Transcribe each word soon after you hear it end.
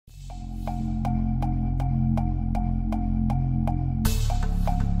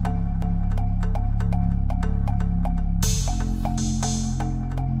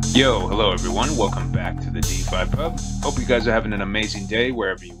Yo, hello everyone. Welcome back to the DeFi Pub. Hope you guys are having an amazing day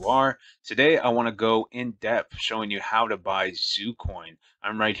wherever you are. Today I want to go in depth showing you how to buy ZooCoin.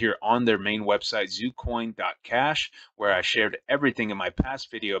 I'm right here on their main website, ZooCoin.cash, where I shared everything in my past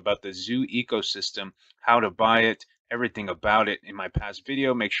video about the Zoo ecosystem, how to buy it, everything about it in my past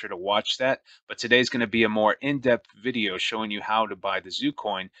video. Make sure to watch that. But today's going to be a more in-depth video showing you how to buy the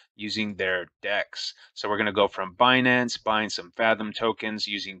ZooCoin using their DEX. So we're going to go from Binance, buying some Fantom tokens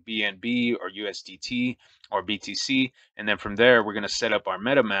using BNB or USDT or BTC. And then from there, we're going to set up our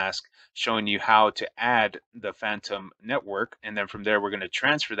MetaMask, showing you how to add the Fantom network. And then from there, we're going to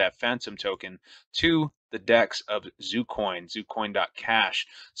transfer that Fantom token to the DEX of ZooCoin, ZooCoin.cash.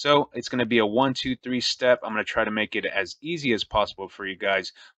 So it's going to be a 1, 2, 3 step. I'm going to try to make it as easy as possible for you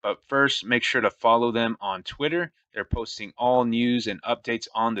guys. But first, make sure to follow them on Twitter. They're posting all news and updates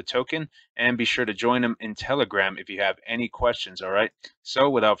on the token, and be sure to join them in Telegram if you have any questions. All right. So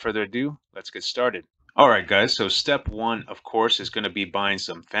without further ado, let's get started. All right, guys. So step one, of course, is going to be buying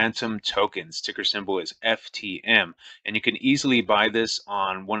some Fantom tokens. Ticker symbol is FTM, and you can easily buy this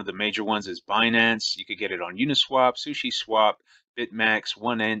on one of the major ones is Binance. You could get it on Uniswap, SushiSwap, BitMEX,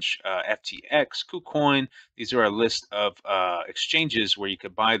 1inch, FTX, KuCoin. These are a list of exchanges where you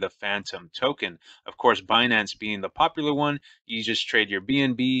could buy the Fantom token. Of course, Binance being the popular one, you just trade your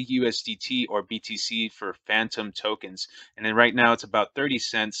BNB, USDT, or BTC for Fantom tokens. And then right now it's about 30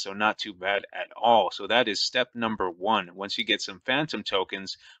 cents, so not too bad at all. So that is step number one. Once you get some Fantom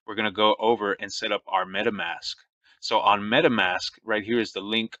tokens, we're going to go over and set up our MetaMask. So on MetaMask, right here is the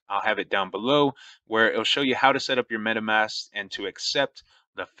link. I'll have it down below where it'll show you how to set up your MetaMask and to accept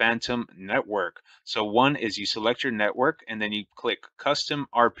the Fantom network. So one is you select your network and then you click custom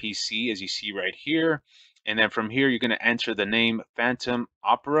RPC as you see right here. And then from here, you're going to enter the name Fantom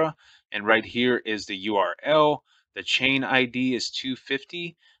Opera. And right here is the URL. The chain ID is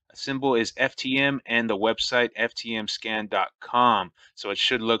 250. Symbol is FTM and the website ftmscan.com. So it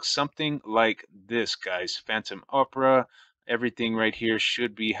should look something like this, guys. Fantom Opera, everything right here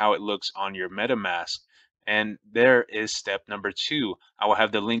should be how it looks on your MetaMask. And there is step number two. I will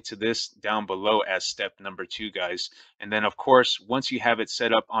have the link to this down below as step number two, guys. And then, of course, once you have it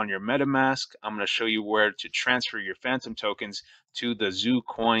set up on your MetaMask, I'm going to show you where to transfer your Fantom tokens to the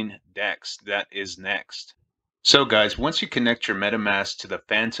ZooCoin Dex. That is next. So guys, once you connect your MetaMask to the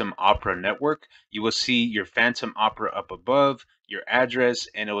Fantom Opera network, you will see your Fantom Opera up above, your address,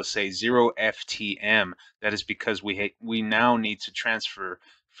 and it will say 0 FTM. That is because we now need to transfer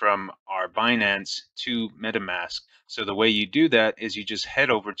from our Binance to MetaMask. So the way you do that is you just head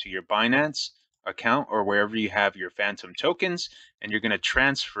over to your Binance account or wherever you have your Fantom tokens, and you're going to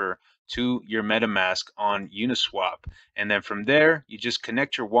transfer to your MetaMask on Uniswap. And then from there, you just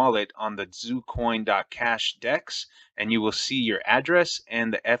connect your wallet on the ZooCoin.cash DEX, and you will see your address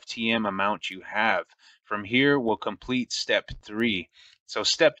and the FTM amount you have. From here, we'll complete step three. So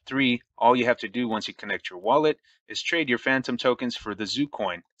step three, all you have to do once you connect your wallet is trade your Fantom tokens for the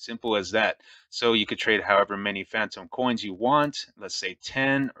ZooCoin. Simple as that. So you could trade however many Fantom coins you want, let's say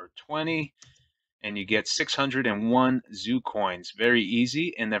 10 or 20. And you get 601 ZooCoins. Very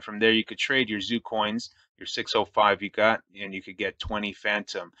easy. And then from there, you could trade your ZooCoins, your 605 you got, and you could get 20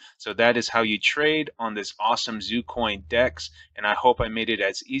 Fantom. So that is how you trade on this awesome ZooCoin Dex. And I hope I made it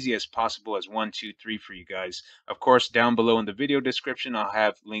as easy as possible as 1, 2, 3 for you guys. Of course, down below in the video description, I'll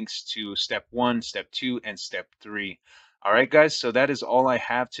have links to step 1, step 2, and step 3. All right, guys, so that is all I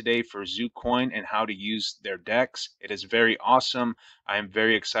have today for ZooCoin and how to use their DEX. It is very awesome. I am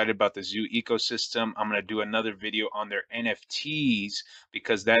very excited about the Zoo ecosystem. I'm going to do another video on their NFTs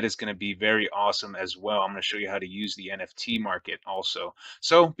because that is going to be very awesome as well. I'm going to show you how to use the NFT market also.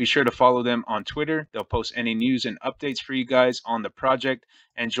 So be sure to follow them on Twitter. They'll post any news and updates for you guys on the project,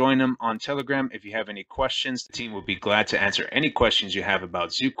 and join them on Telegram if you have any questions. The team will be glad to answer any questions you have about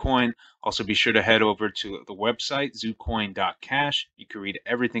ZooCoin. Also, be sure to head over to the website, ZooCoin.cash. You can read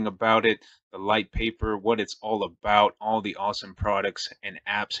everything about it, the light paper, what it's all about, all the awesome products and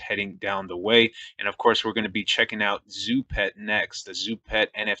apps heading down the way. And of course, we're going to be checking out ZooPet next, the ZooPet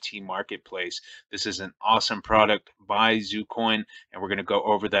NFT Marketplace. This is an awesome product by ZooCoin, and we're going to go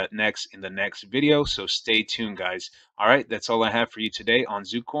over that next in the next video. So stay tuned, guys. All right, that's all I have for you today on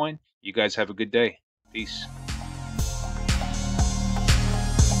ZooCoin. You guys have a good day. Peace.